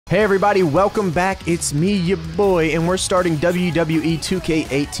Hey everybody, welcome back. It's me, your boy, and we're starting WWE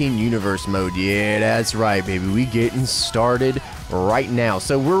 2K18 Universe mode. Yeah, that's right, baby. We getting started right now.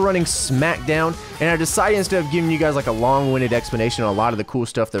 So we're running Smackdown, and I decided instead of giving you guys like a long-winded explanation on a lot of the cool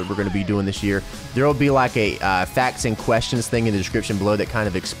stuff that we're going to be doing this year, there will be like a facts and questions thing in the description below that kind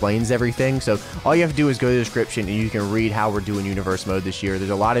of explains everything. So all you have to do is go to the description and you can read how we're doing Universe mode this year.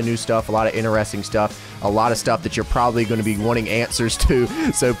 There's a lot of new stuff, a lot of interesting stuff, a lot of stuff that you're probably going to be wanting answers to.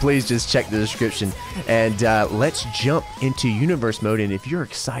 So please just check the description, and let's jump into Universe mode. And if you're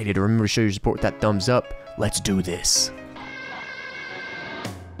excited, remember to show your support with that thumbs up. Let's do this.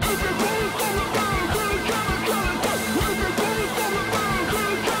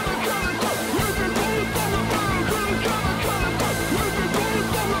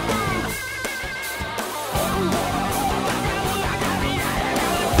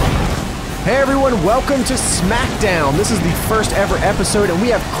 Hey everyone, welcome to Smackdown. This is the first ever episode, and we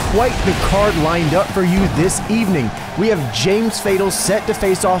have quite the card lined up for you this evening. We have James Fatal set to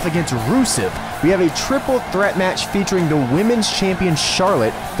face off against Rusev. We have a triple threat match featuring the Women's Champion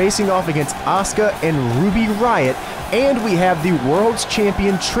Charlotte facing off against Asuka and Ruby Riot. And we have the World's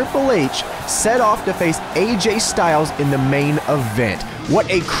Champion Triple H set off to face AJ Styles in the main event. What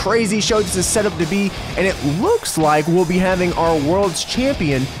a crazy show this is set up to be, and it looks like we'll be having our World's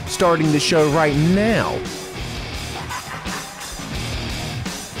Champion starting the show right now.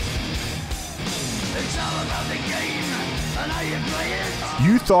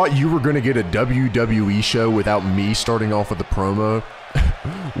 You thought you were going to get a WWE show without me starting off with a promo?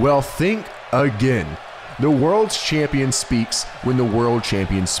 Well, think again. The World's Champion speaks when the World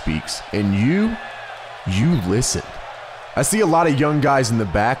Champion speaks, and you listen. I see a lot of young guys in the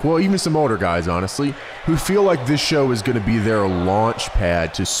back, well, even some older guys, honestly, who feel like this show is going to be their launch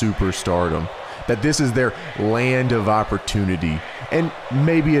pad to superstardom, that this is their land of opportunity, and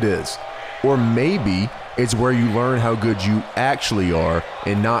maybe it is. Or maybe it's where you learn how good you actually are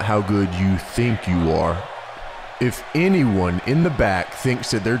and not how good you think you are. If anyone in the back thinks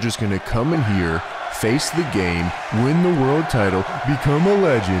that they're just going to come in here, face the game, win the world title, become a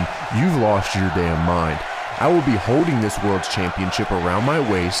legend, you've lost your damn mind. I will be holding this World's Championship around my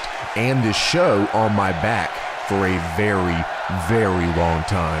waist and this show on my back for a very, very long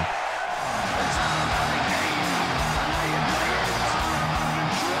time.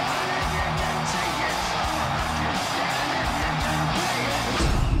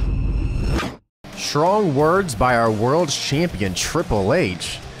 Strong words by our World's Champion Triple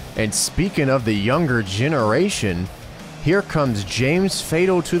H. And speaking of the younger generation, here comes James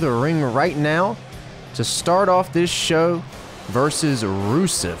Fatal to the ring right now to start off this show versus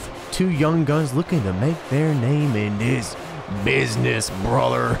Rusev. Two young guns looking to make their name in this business,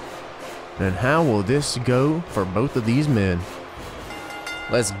 brother. And how will this go for both of these men?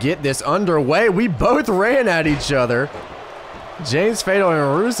 Let's get this underway. We both ran at each other. James Fatal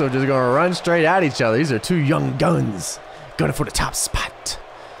and Rusev just gonna run straight at each other. These are two young guns going for the top spot.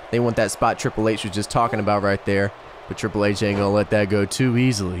 They want that spot Triple H was just talking about right there, but Triple H ain't gonna let that go too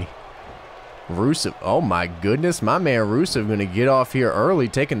easily. Rusev, oh my goodness, my man Rusev gonna get off here early,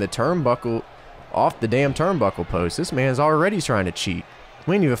 taking the turnbuckle off the damn turnbuckle post. This man's already trying to cheat.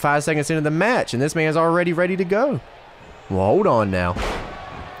 We ain't even 5 seconds into the match, and this man's already ready to go. Well, hold on now.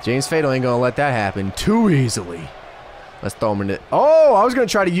 James Fatal ain't gonna let that happen too easily. Let's throw him in it. Oh, I was gonna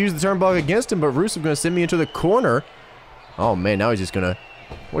try to use the turnbuckle against him, but Rusev gonna send me into the corner. Oh man, now he's just gonna,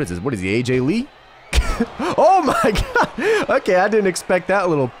 what is this? What is he, AJ Lee? Oh my god! Okay, I didn't expect that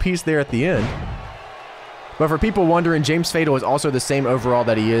little piece there at the end. But for people wondering, James Fatal is also the same overall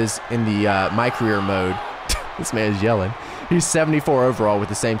that he is in the MyCareer mode. This man is yelling. He's 74 overall with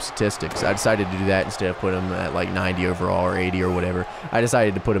the same statistics. I decided to do that instead of put him at like 90 overall or 80 or whatever. I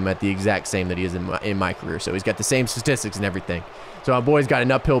decided to put him at the exact same that he is in MyCareer. So he's got the same statistics and everything. So my boy's got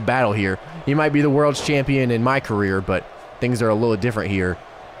an uphill battle here. He might be the World's Champion in MyCareer, but things are a little different here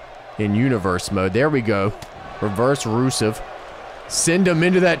in Universe mode. There we go. Reverse Rusev. Send him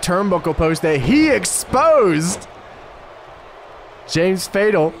into that turnbuckle post that he exposed. James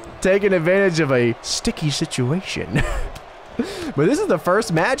Fatal taking advantage of a sticky situation. But this is the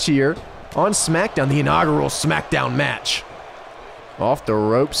first match here on Smackdown, the inaugural Smackdown match. Off the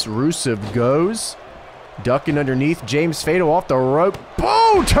ropes, Rusev goes. Ducking underneath, James Fatal off the rope.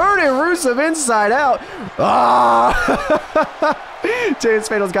 Boom! Turning Rusev inside out. Ah! James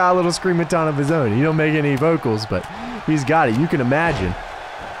Fatal's got a little screaming tone of his own. He don't make any vocals, but he's got it. You can imagine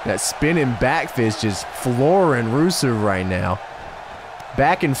that spinning back fist just flooring Rusev right now.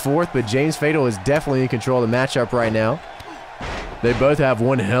 Back and forth, but James Fatal is definitely in control of the matchup right now. They both have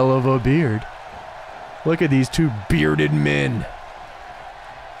one hell of a beard. Look at these two bearded men.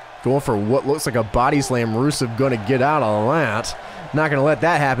 Going for what looks like a body slam. Rusev going to get out of that. Not going to let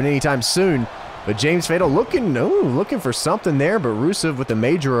that happen anytime soon. But James Fatal looking for something there, but Rusev with a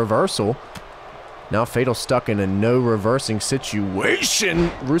major reversal. Now Fatal stuck in a no reversing situation.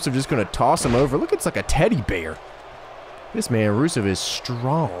 Rusev just going to toss him over. Look, it's like a teddy bear. This man, Rusev, is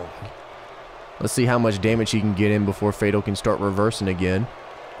strong. Let's see how much damage he can get in before Fatal can start reversing again.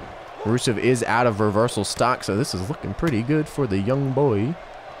 Rusev is out of reversal stock, so this is looking pretty good for the young boy.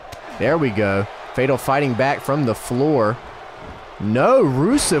 There we go. Fatal fighting back from the floor. No,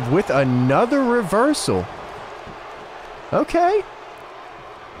 Rusev with another reversal. Okay.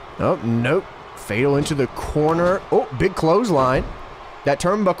 Oh, nope. Fatal into the corner. Oh, big clothesline. That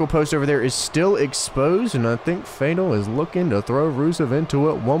turnbuckle post over there is still exposed, and I think Fatal is looking to throw Rusev into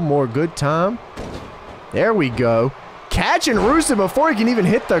it one more good time. There we go. Catching Rusev before he can even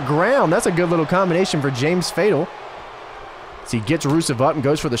hit the ground. That's a good little combination for James Fatal. So he gets Rusev up and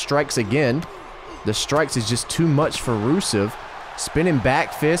goes for the strikes again. The strikes is just too much for Rusev. Spinning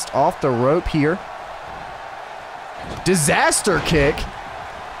back fist off the rope here. Disaster kick.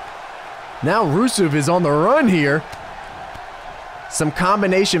 Now Rusev is on the run here. Some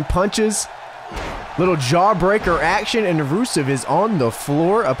combination punches. Little jawbreaker action, and Rusev is on the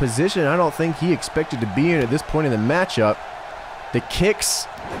floor, a position I don't think he expected to be in at this point in the matchup. The kicks,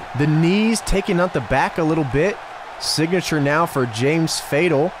 the knees, taking out the back a little bit. Signature now for James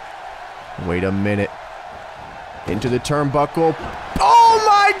Fatal. Wait a minute. Into the turnbuckle. Oh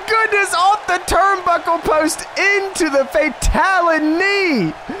my goodness! Off the turnbuckle post into the fatality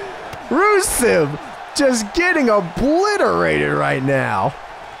knee. Rusev just getting obliterated right now.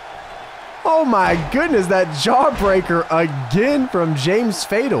 Oh my goodness, that jawbreaker again from James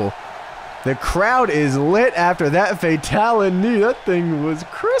Fatal. The crowd is lit after that fatality knee. That thing was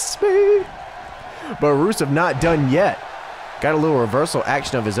crispy. But Rusev not done yet. Got a little reversal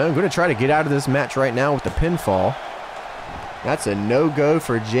action of his own. Going to try to get out of this match right now with the pinfall. That's a no-go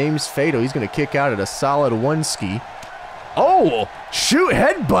for James Fatal. He's going to kick out at a solid one-ski. Oh, shoot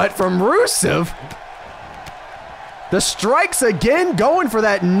headbutt from Rusev. The strikes again, going for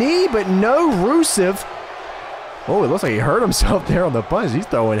that knee, but no Rusev. Oh, it looks like he hurt himself there on the punch. He's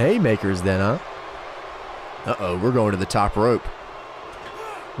throwing haymakers then, huh? Uh-oh, we're going to the top rope.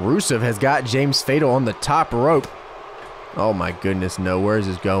 Rusev has got James Fatal on the top rope. Oh my goodness, no, where is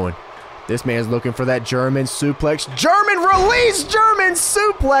this going? This man's looking for that German suplex. German release, German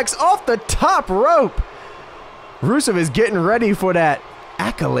suplex off the top rope. Rusev is getting ready for that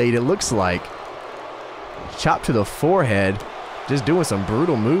accolade, it looks like. Chop to the forehead. Just doing some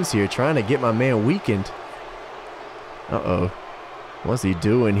brutal moves here, trying to get my man weakened. Uh-oh. What's he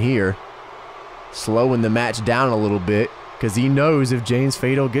doing here? Slowing the match down a little bit, because he knows if James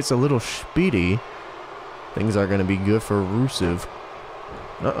Fatal gets a little speedy, things are going to be good for Rusev.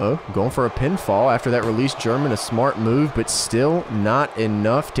 Uh-oh. Going for a pinfall after that release German. A smart move, but still not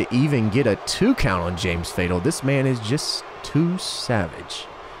enough to even get a 2 count on James Fatal. This man is just too savage.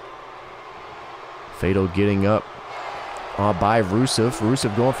 Fatal getting up by Rusev.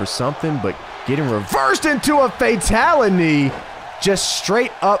 Rusev going for something, but getting reversed into a fatality. Just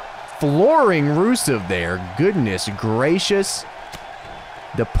straight up flooring Rusev there. Goodness gracious.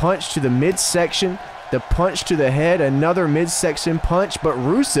 The punch to the midsection. The punch to the head. Another midsection punch, but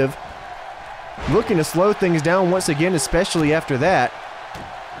Rusev looking to slow things down once again, especially after that.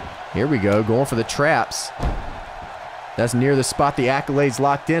 Here we go, going for the traps. That's near the spot the accolades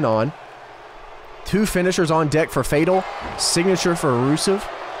locked in on. 2 finishers on deck for Fatal. Signature for Rusev.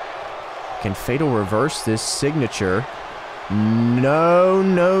 Can Fatal reverse this signature? No,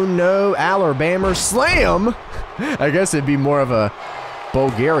 no, no. Alabama slam. I guess it'd be more of a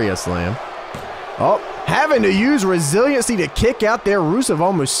Bulgaria slam. Oh, having to use resiliency to kick out there. Rusev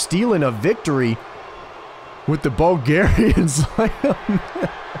almost stealing a victory with the Bulgarian slam.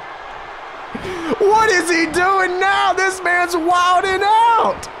 What is he doing now? This man's wilding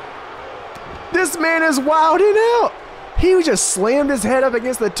out. This man is wilding out. He just slammed his head up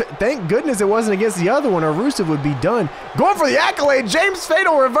against the... Thank goodness it wasn't against the other one, or Rusev would be done. Going for the accolade. James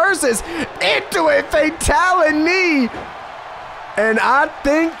Fatal reverses into a fatality knee. And I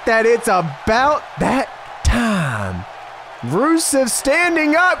think that it's about that time. Rusev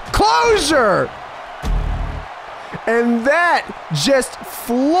standing up. Closure. And that just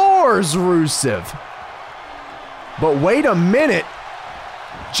floors Rusev. But wait a minute.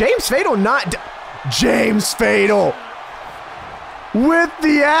 James Fatal not... James Fatal with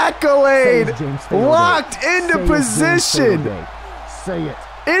the accolade locked into position. Say it.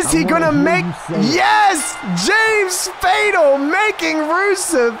 Is he going to make... Yes! James Fatal making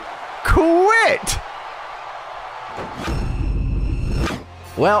Rusev quit.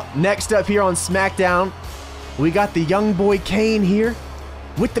 Well, next up here on Smackdown, we got the young boy Kane here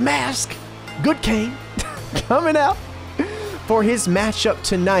with the mask. Good Kane coming out for his matchup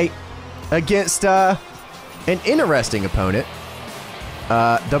tonight against an interesting opponent,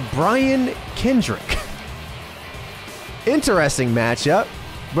 the Brian Kendrick. Interesting matchup,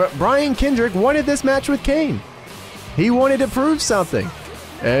 but Brian Kendrick wanted this match with Kane. He wanted to prove something,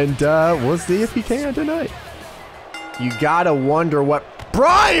 and we'll see if he can tonight. You gotta wonder what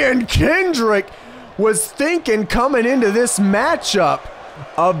Brian Kendrick was thinking coming into this matchup.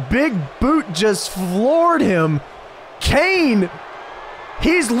 A big boot just floored him. Kane,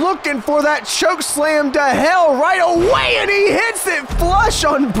 he's looking for that choke slam to hell right away, and he hits it flush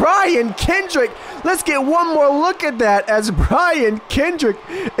on Brian Kendrick. Let's get one more look at that as Brian Kendrick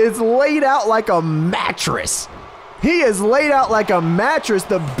is laid out like a mattress. He is laid out like a mattress,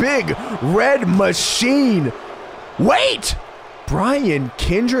 the big red machine. Wait! Brian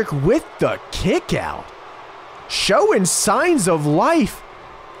Kendrick with the kick out, showing signs of life,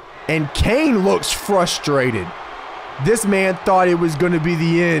 and Kane looks frustrated. This man thought it was going to be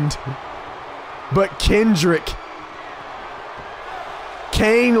the end, but Kendrick,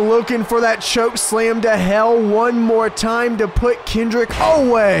 Kane looking for that choke slam to hell one more time to put Kendrick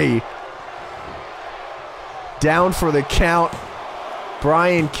away. Down for the count.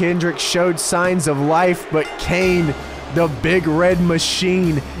 Brian Kendrick showed signs of life, but Kane, the big red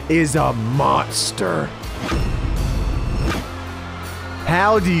machine, is a monster.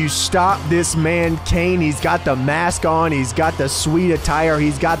 How do you stop this man, Kane? He's got the mask on, he's got the sweet attire,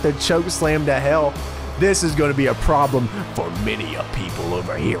 he's got the choke slam to hell. This is going to be a problem for many of people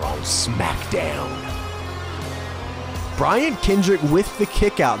over here on Smackdown. Brian Kendrick with the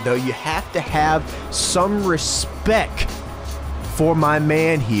kick out, though. You have to have some respect for my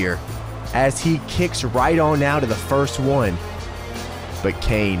man here as he kicks right on out of the first one. But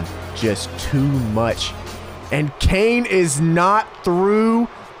Kane, just too much. And Kane is not through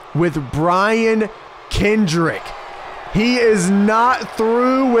with Brian Kendrick. He is not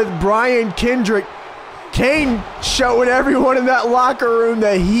through with Brian Kendrick. Kane showing everyone in that locker room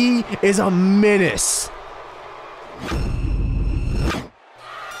that he is a menace.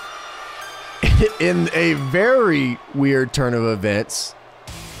 In a very weird turn of events,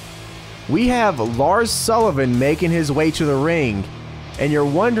 we have Lars Sullivan making his way to the ring, and you're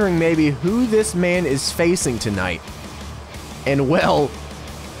wondering maybe who this man is facing tonight. And well,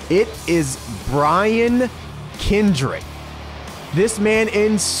 it is Brian Kendrick. This man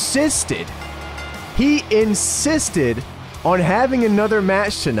insisted, he insisted on having another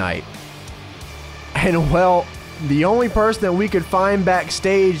match tonight. And well, the only person that we could find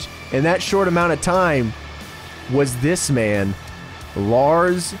backstage in that short amount of time was this man,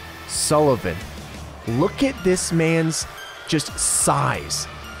 Lars Sullivan. Look at this man's just size.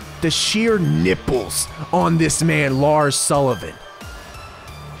 The sheer nipples on this man, Lars Sullivan.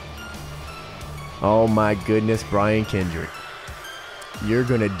 Oh my goodness, Brian Kendrick. You're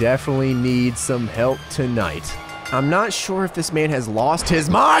gonna definitely need some help tonight. I'm not sure if this man has lost his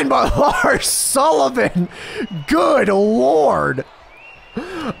mind, but Lars Sullivan, good Lord.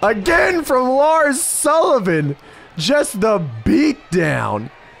 Again from Lars Sullivan, just the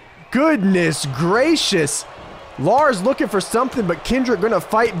beatdown. Goodness gracious. Lars looking for something, but Kendrick gonna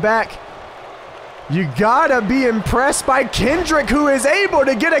fight back. You gotta be impressed by Kendrick, who is able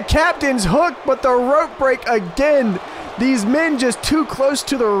to get a captain's hook, but the rope break again. These men just too close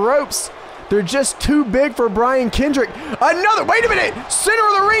to the ropes. They're just too big for Brian Kendrick. Another, wait a minute, center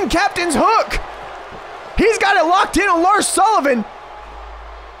of the ring, captain's hook. He's got it locked in on Lars Sullivan.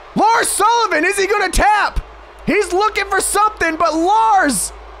 Lars Sullivan, is he gonna tap? He's looking for something, but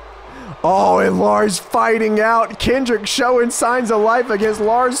Lars. Oh, and Lars fighting out. Kendrick showing signs of life against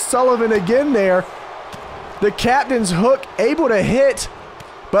Lars Sullivan again there. The captain's hook able to hit,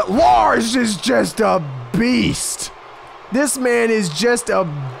 but Lars is just a beast. This man is just a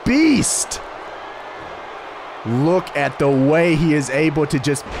beast. Look at the way he is able to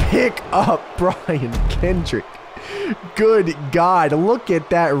just pick up Brian Kendrick. Good God, look at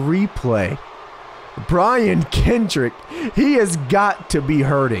that replay. Brian Kendrick, he has got to be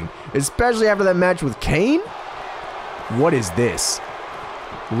hurting, especially after that match with Kane. What is this?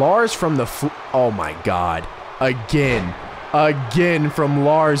 Lars from the oh my God. Again from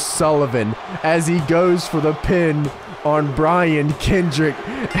Lars Sullivan as he goes for the pin on Brian Kendrick.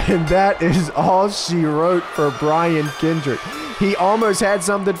 And that is all she wrote for Brian Kendrick. He almost had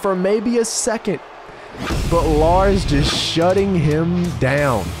something for maybe a second, but Lars just shutting him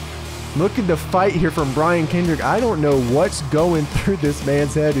down. Look at the fight here from Brian Kendrick. I don't know what's going through this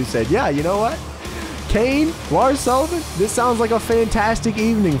man's head, who said, yeah, you know what? Kane, Lars Sullivan, this sounds like a fantastic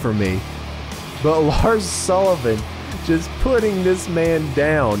evening for me. But Lars Sullivan just putting this man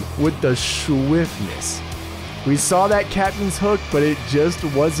down with the swiftness. We saw that captain's hook, but it just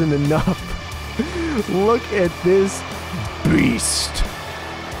wasn't enough. Look at this beast.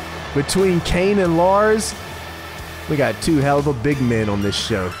 Between Kane and Lars, we got two hell of a big men on this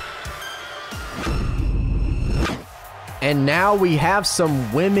show. And now we have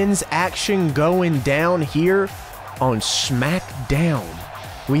some women's action going down here on Smackdown.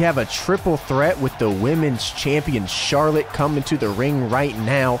 We have a triple threat with the women's champion Charlotte coming to the ring right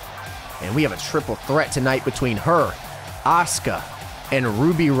now. And we have a triple threat tonight between her, Asuka, and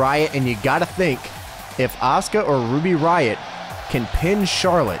Ruby Riot. And you gotta think, if Asuka or Ruby Riot can pin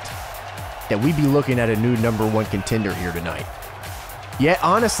Charlotte, that we'd be looking at a new #1 contender here tonight. Yet,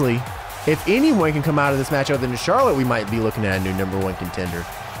 honestly, if anyone can come out of this match other than Charlotte, we might be looking at a new #1 contender.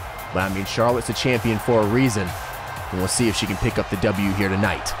 But I mean, Charlotte's a champion for a reason. And we'll see if she can pick up the W here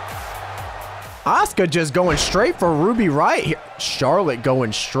tonight. Asuka just going straight for Ruby Riot here. Charlotte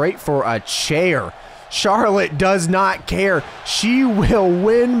going straight for a chair. Charlotte does not care. She will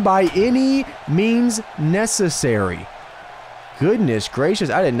win by any means necessary. Goodness gracious,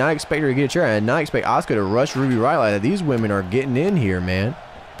 I did not expect her to get a chair. I did not expect Asuka to rush Ruby Riot like that. These women are getting in here, man.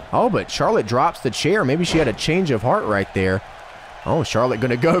 Oh, but Charlotte drops the chair. Maybe she had a change of heart right there. Oh, Charlotte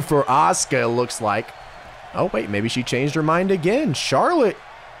going to go for Asuka, it looks like. Oh, wait, maybe she changed her mind again. Charlotte,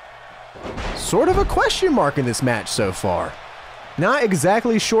 sort of a question mark in this match so far. Not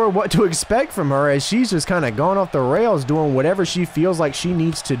exactly sure what to expect from her, as she's just kind of gone off the rails doing whatever she feels like she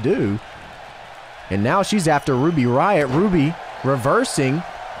needs to do. And now she's after Ruby Riot. Ruby reversing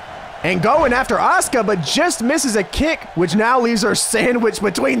and going after Asuka, but just misses a kick, which now leaves her sandwiched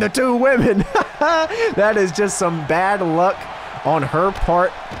between the two women. That is just some bad luck on her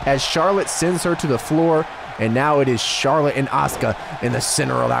part as Charlotte sends her to the floor. And now it is Charlotte and Asuka in the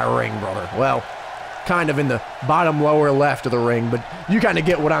center of that ring, brother. Well, kind of in the bottom lower left of the ring, but you kind of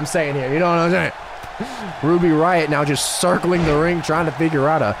get what I'm saying here. You know what I'm saying? Ruby Riot now just circling the ring, trying to figure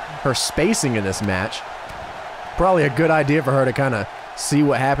out her spacing in this match. Probably a good idea for her to kind of see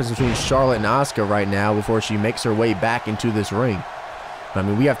what happens between Charlotte and Asuka right now before she makes her way back into this ring. I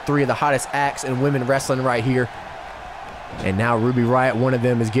mean, we have three of the hottest acts in women wrestling right here. And now Ruby Riot, one of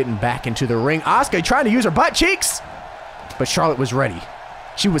them, is getting back into the ring. Asuka trying to use her butt cheeks, but Charlotte was ready.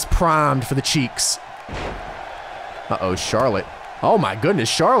 She was primed for the cheeks. Uh-oh, Charlotte. Oh my goodness,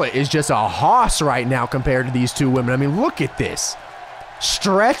 Charlotte is just a hoss right now compared to these two women. I mean, look at this.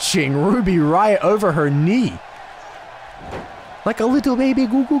 Stretching Ruby Riot over her knee. Like a little baby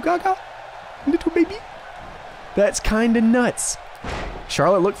goo goo gaga. Little baby. That's kind of nuts.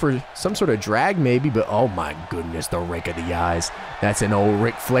 Charlotte looked for some sort of drag maybe, but oh my goodness, the rake of the eyes. That's an old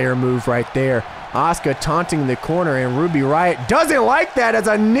Ric Flair move right there. Asuka taunting the corner, and Ruby Riot doesn't like that as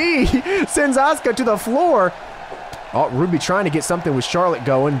a knee sends Asuka to the floor. Oh, Ruby trying to get something with Charlotte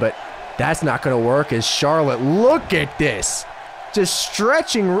going, but that's not going to work as Charlotte, look at this. Just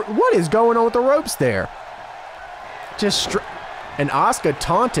stretching. What is going on with the ropes there? And Asuka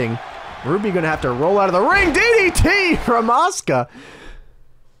taunting. Ruby going to have to roll out of the ring. DDT from Asuka.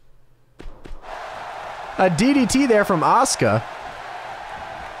 A DDT there from Asuka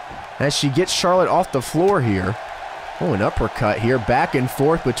as she gets Charlotte off the floor here. Oh, an uppercut here. Back and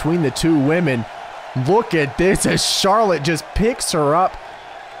forth between the two women. Look at this as Charlotte just picks her up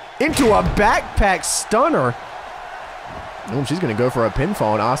into a backpack stunner. Oh, she's going to go for a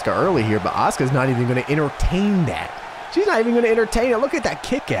pinfall on Asuka early here, but Asuka's not even going to entertain that. She's not even going to entertain it. Look at that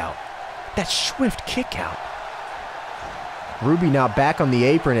kick out. That swift kick out. Ruby now back on the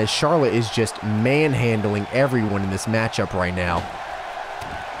apron as Charlotte is just manhandling everyone in this matchup right now.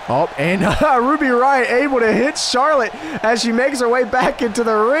 Oh, and Ruby Riot able to hit Charlotte as she makes her way back into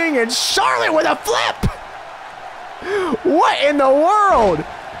the ring, and Charlotte with a flip! What in the world?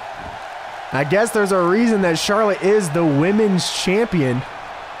 I guess there's a reason that Charlotte is the women's champion.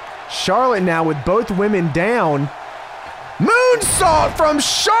 Charlotte now with both women down. Moonsault from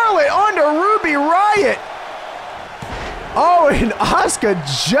Charlotte onto Ruby Riot. Oh, and Asuka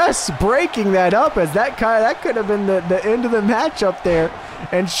just breaking that up as that could have been the end of the match up there.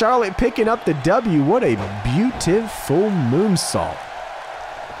 And Charlotte picking up the W. What a beautiful moonsault.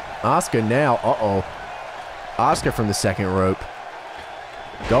 Asuka now, Asuka from the second rope.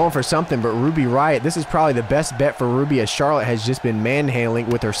 Going for something, but Ruby Riot, this is probably the best bet for Ruby as Charlotte has just been manhandling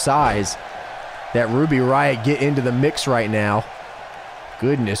with her size. That Ruby Riot get into the mix right now.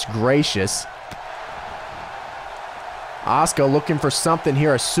 Goodness gracious. Asuka looking for something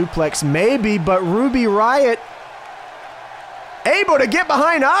here, a suplex maybe, but Ruby Riot able to get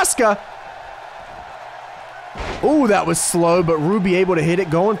behind Asuka. Ooh, that was slow, but Ruby able to hit it.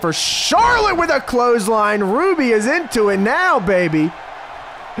 Going for Charlotte with a clothesline. Ruby is into it now, baby.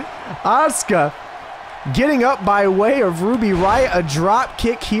 Asuka getting up by way of Ruby Riot. A drop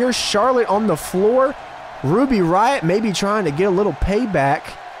kick here. Charlotte on the floor. Ruby Riot maybe trying to get a little payback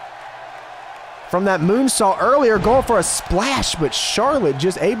from that moonsault earlier. Going for a splash, but Charlotte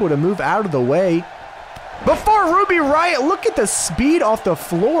just able to move out of the way. Before Ruby Riot, look at the speed off the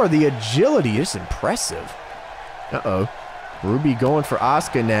floor. The agility is impressive. Uh-oh. Ruby going for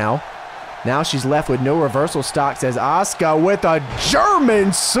Asuka now. Now she's left with no reversal stocks as Asuka with a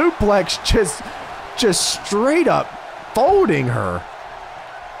German suplex just straight up folding her.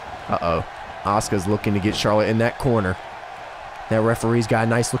 Uh-oh. Asuka's looking to get Charlotte in that corner. That referee's got a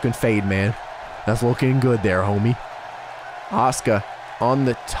nice looking fade, man. That's looking good there, homie. Asuka on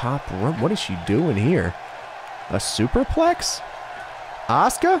the top rope. What is she doing here? A superplex?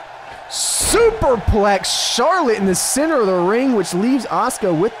 Asuka? Superplex Charlotte in the center of the ring, which leaves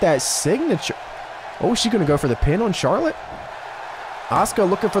Asuka with that signature. Oh, is she going to go for the pin on Charlotte? Asuka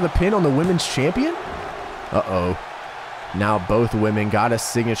looking for the pin on the women's champion? Uh-oh. Now both women got a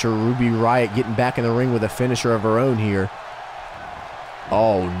signature. Ruby Riot getting back in the ring with a finisher of her own here.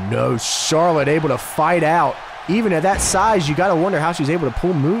 Oh, no. Charlotte able to fight out. Even at that size, you got to wonder how she's able to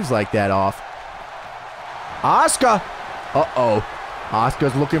pull moves like that off. Asuka. Uh-oh.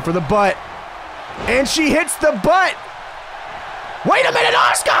 Asuka's looking for the butt. And she hits the butt. Wait a minute,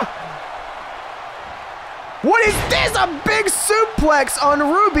 Asuka! What is this? A big suplex on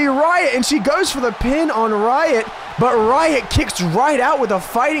Ruby Riot, and she goes for the pin on Riot, but Riot kicks right out with a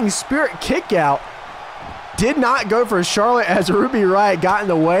fighting spirit kick out. Did not go for Charlotte as Ruby Riot got in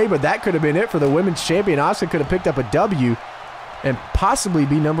the way, but that could have been it for the women's champion. Asuka could have picked up a W and possibly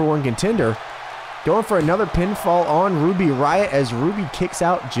be #1 contender. Going for another pinfall on Ruby Riot as Ruby kicks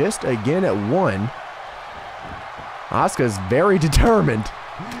out just again at 1. Asuka's very determined.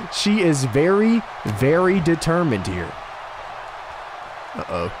 She is very, very determined here.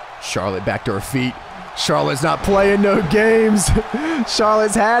 Uh-oh. Charlotte back to her feet. Charlotte's not playing no games.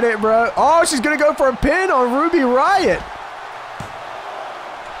 Charlotte's had it, bro. Oh, she's going to go for a pin on Ruby Riot.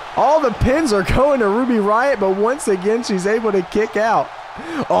 All the pins are going to Ruby Riot, but once again, she's able to kick out.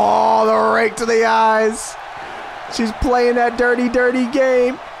 Oh, the rake to the eyes. She's playing that dirty, dirty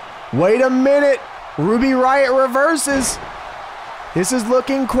game. Wait a minute. Ruby Riot reverses. This is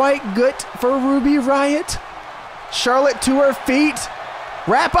looking quite good for Ruby Riot. Charlotte to her feet.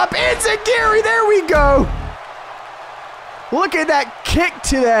 Wrap up enziguri. There we go. Look at that kick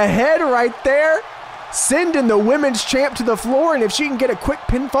to the head right there. Sending the women's champ to the floor. And if she can get a quick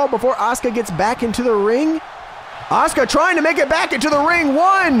pinfall before Asuka gets back into the ring. Asuka trying to make it back into the ring.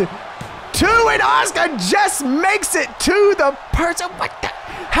 1, 2, and Asuka just makes it to the person. What the?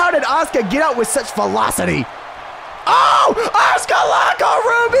 How did Asuka get out with such velocity? Oh, Asuka lock on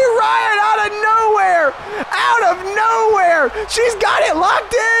Ruby Riot out of nowhere. Out of nowhere. She's got it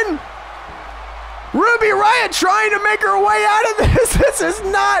locked in. Ruby Riot trying to make her way out of this. This is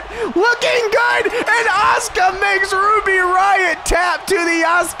not looking good. And Asuka makes Ruby Riot tap to the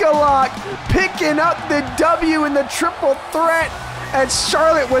Asuka lock, picking up the W in the triple threat. And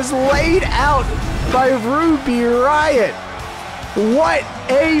Charlotte was laid out by Ruby Riot. What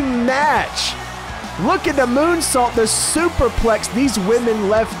a match. Look at the moonsault, the superplex. These women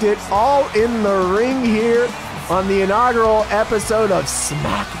left it all in the ring here on the inaugural episode of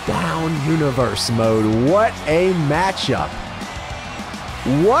Smackdown Universe Mode. What a matchup.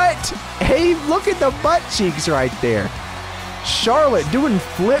 What a, look at the butt cheeks right there. Charlotte doing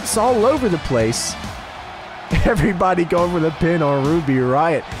flips all over the place. Everybody going for the pin on Ruby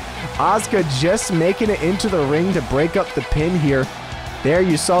Riot. Asuka just making it into the ring to break up the pin here. There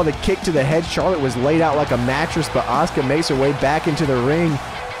you saw the kick to the head. Charlotte was laid out like a mattress, but Asuka makes her way back into the ring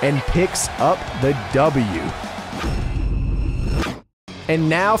and picks up the W. And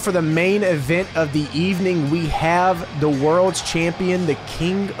now for the main event of the evening, we have the world's champion, the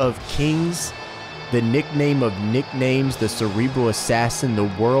King of Kings, the nickname of nicknames, the Cerebral Assassin,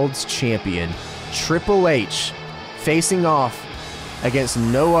 the world's champion, Triple H, facing off against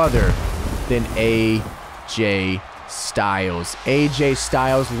no other than AJ Styles. AJ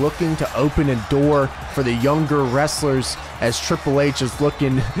Styles looking to open a door for the younger wrestlers as Triple H is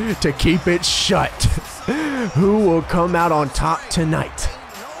looking to keep it shut. Who will come out on top tonight?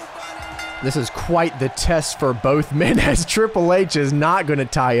 This is quite the test for both men as Triple H is not going to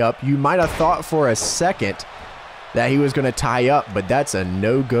tie up. You might have thought for a second that he was going to tie up, but that's a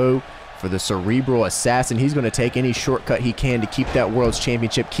no-go for the Cerebral Assassin. He's going to take any shortcut he can to keep that World's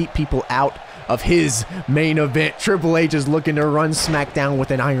Championship, keep people out of his main event. Triple H is looking to run SmackDown with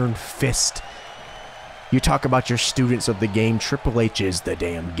an iron fist. You talk about your students of the game, Triple H is the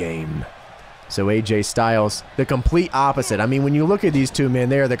damn game. So AJ Styles, the complete opposite. I mean, when you look at these two men,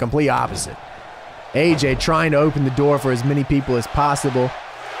 they are the complete opposite. AJ trying to open the door for as many people as possible.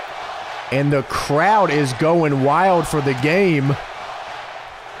 And the crowd is going wild for the game.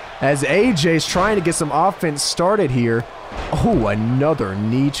 As AJ's trying to get some offense started here. Oh, another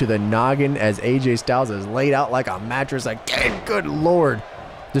knee to the noggin as AJ Styles is laid out like a mattress again. Good Lord.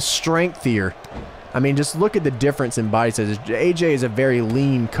 The strength here. I mean, just look at the difference in body size. AJ is a very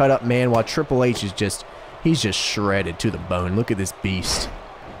lean, cut-up man, while Triple H is just, he's just shredded to the bone. Look at this beast.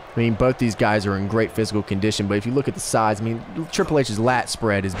 I mean, both these guys are in great physical condition, but if you look at the size, I mean, Triple H's lat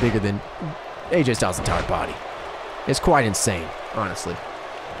spread is bigger than AJ Styles' entire body. It's quite insane, honestly.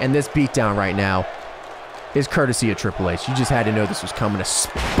 And this beatdown right now is courtesy of Triple H. You just had to know this was coming. A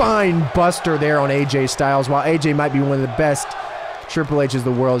spine buster there on AJ Styles. While AJ might be one of the best, Triple H is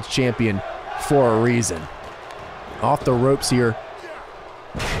the world's champion for a reason. Off the ropes here.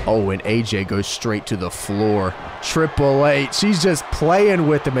 Oh, and AJ goes straight to the floor. Triple H, he's just playing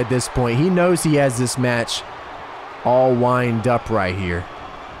with him at this point. He knows he has this match all wind up right here.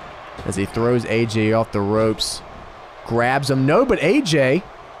 As he throws AJ off the ropes. Grabs him. No, but AJ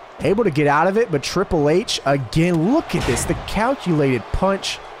able to get out of it, but Triple H, again, look at this. The calculated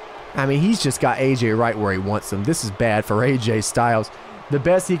punch. I mean, he's just got AJ right where he wants him. This is bad for AJ Styles. The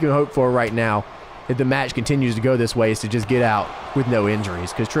best he can hope for right now, if the match continues to go this way, is to just get out with no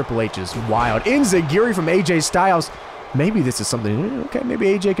injuries, because Triple H is wild. Enziguri from AJ Styles. Maybe this is something, okay, maybe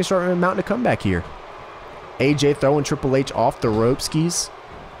AJ can start mounting a comeback here. AJ throwing Triple H off the rope skis.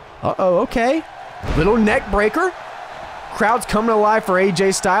 Uh-oh, okay. Little neck breaker. Crowd's coming alive for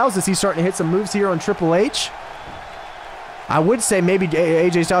AJ Styles as he's starting to hit some moves here on Triple H. I would say maybe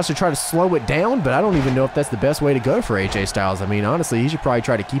AJ Styles should try to slow it down, but I don't even know if that's the best way to go for AJ Styles. I mean, honestly, he should probably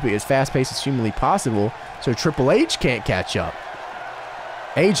try to keep it as fast-paced as humanly possible so Triple H can't catch up.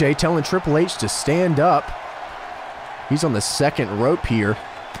 AJ telling Triple H to stand up. He's on the second rope here.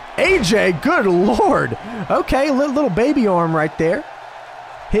 AJ, good Lord. Okay, little baby arm right there.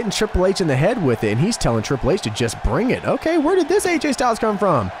 Hitting Triple H in the head with it, and he's telling Triple H to just bring it. Okay, where did this AJ Styles come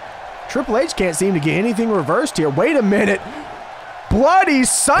from? Triple H can't seem to get anything reversed here. Wait a minute. Bloody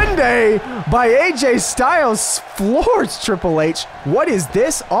Sunday by AJ Styles floors Triple H. What is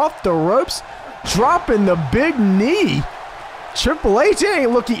this? Off the ropes, dropping the big knee. Triple H,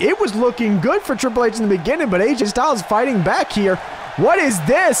 it was looking good for Triple H in the beginning, but AJ Styles fighting back here. What is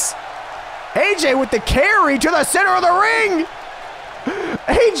this? AJ with the carry to the center of the ring.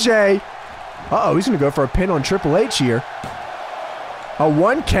 AJ. Uh-oh, he's going to go for a pin on Triple H here. A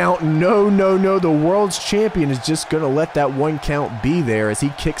 1 count. No, no, no. The world's champion is just going to let that 1 count be there as he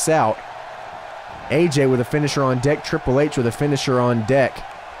kicks out. AJ with a finisher on deck. Triple H with a finisher on deck.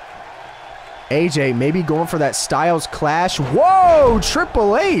 AJ maybe going for that Styles clash. Whoa,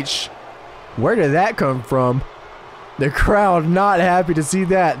 Triple H. Where did that come from? The crowd not happy to see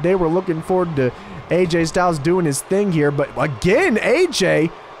that. They were looking forward to AJ Styles doing his thing here. But again,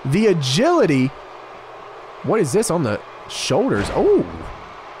 AJ, the agility. What is this on the shoulders? Oh,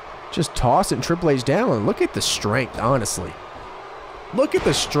 just tossing Triple H down. And look at the strength, honestly. Look at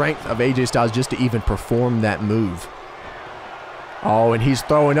the strength of AJ Styles just to even perform that move. Oh, and he's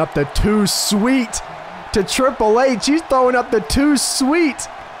throwing up the too sweet to Triple H. He's throwing up the too sweet.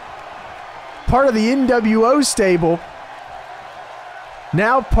 Part of the NWO stable.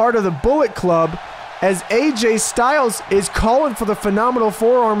 Now part of the Bullet Club, as AJ Styles is calling for the phenomenal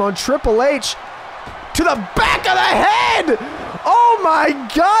forearm on Triple H. To the back of the head! Oh my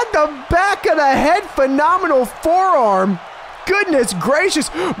God, the back of the head, phenomenal forearm. Goodness gracious,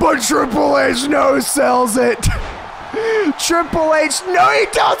 but Triple H no-sells it. Triple H, no, he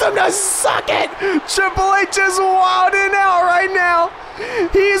tells him to suck it. Triple H is wilding out right now.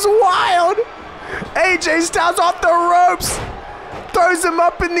 He's wild. AJ Styles off the ropes, throws him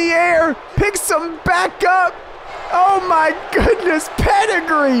up in the air, picks him back up. Oh my goodness,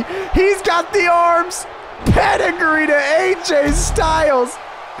 pedigree. He's got the arms. Pedigree to AJ Styles.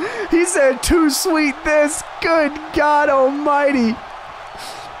 He said too sweet this. Good God almighty.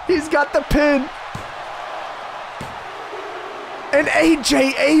 He's got the pin. And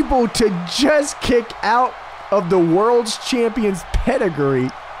AJ able to just kick out of the world's champion's pedigree.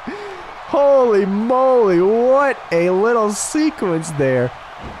 Holy moly, what a little sequence there.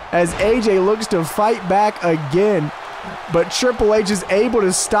 As AJ looks to fight back again, but Triple H is able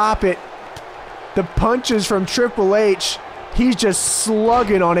to stop it. The punches from Triple H, he's just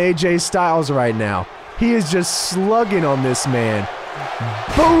slugging on AJ Styles right now. He is just slugging on this man.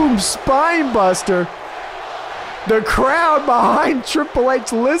 Boom, spine buster. The crowd behind Triple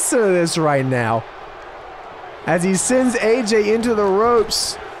H, listen to this right now. as he sends AJ into the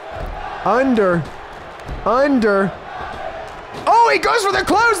ropes. Under. Oh, he goes for the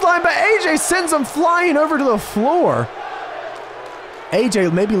clothesline, but AJ sends him flying over to the floor.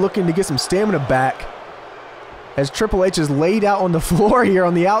 AJ maybe looking to get some stamina back as Triple H is laid out on the floor here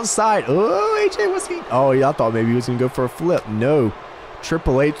on the outside. Oh, AJ, was he? Oh, yeah, I thought maybe he was going to go for a flip. No.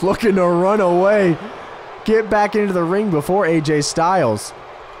 Triple H looking to run away. Get back into the ring before AJ Styles.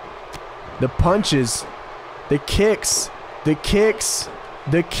 The punches. The kicks.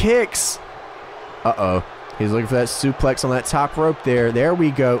 Uh-oh. He's looking for that suplex on that top rope there. There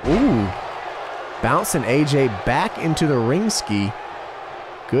we go. Ooh. Bouncing AJ back into the ring ski.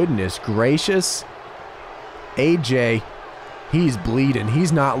 Goodness gracious. AJ, he's bleeding.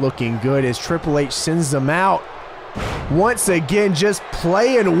 He's not looking good as Triple H sends him out. Once again, just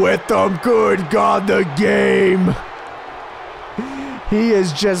playing with them. Good God, the game. He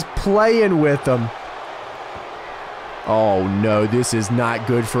is just playing with them. Oh, no, this is not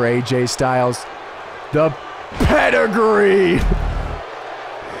good for AJ Styles. The pedigree.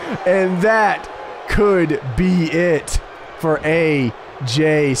 And that could be it for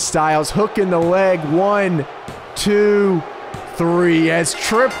AJ Styles. Hook in the leg. 1, 2, 3. As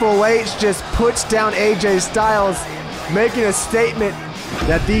Triple H just puts down AJ Styles, making a statement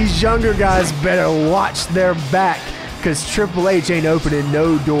that these younger guys better watch their back because Triple H ain't opening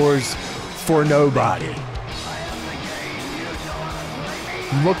no doors for nobody.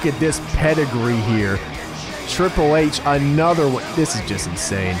 Look at this pedigree here. Triple H, another one. This is just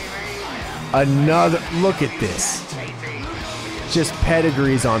insane. Another, look at this. Just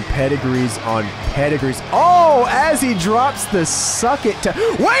pedigrees on pedigrees on pedigrees. Oh, as he drops the suck it to.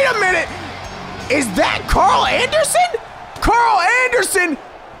 Wait a minute! Is that Carl Anderson? Carl Anderson,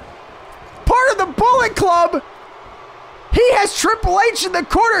 part of the Bullet Club. He has Triple H in the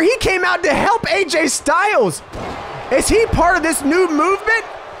corner. He came out to help AJ Styles. Is he part of this new movement?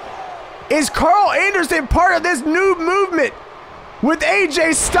 Is Carl Anderson part of this new movement with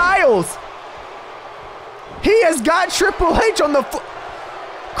AJ Styles? He has got Triple H on the floor.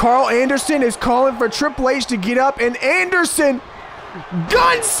 Carl Anderson is calling for Triple H to get up, and Anderson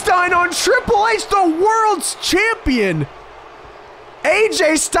gun stun on Triple H, the world's champion.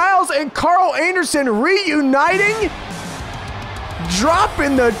 AJ Styles and Carl Anderson reuniting,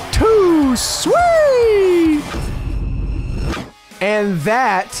 dropping the 2 sweet. And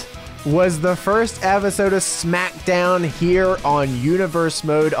that was the first episode of Smackdown here on Universe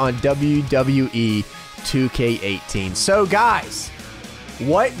Mode on WWE 2K18. So guys,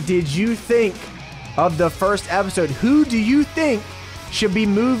 what did you think of the first episode? Who do you think should be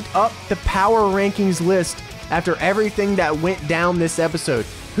moved up the power rankings list after everything that went down this episode?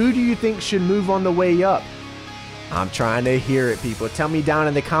 Who do you think should move on the way up? I'm trying to hear it, people. Tell me down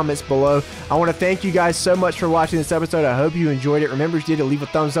in the comments below. I want to thank you guys so much for watching this episode. I hope you enjoyed it. Remember, if you did, to leave a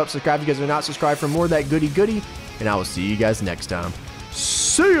thumbs up, subscribe if you guys are not subscribed for more of that goody, and I will see you guys next time.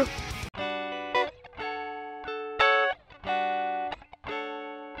 See ya!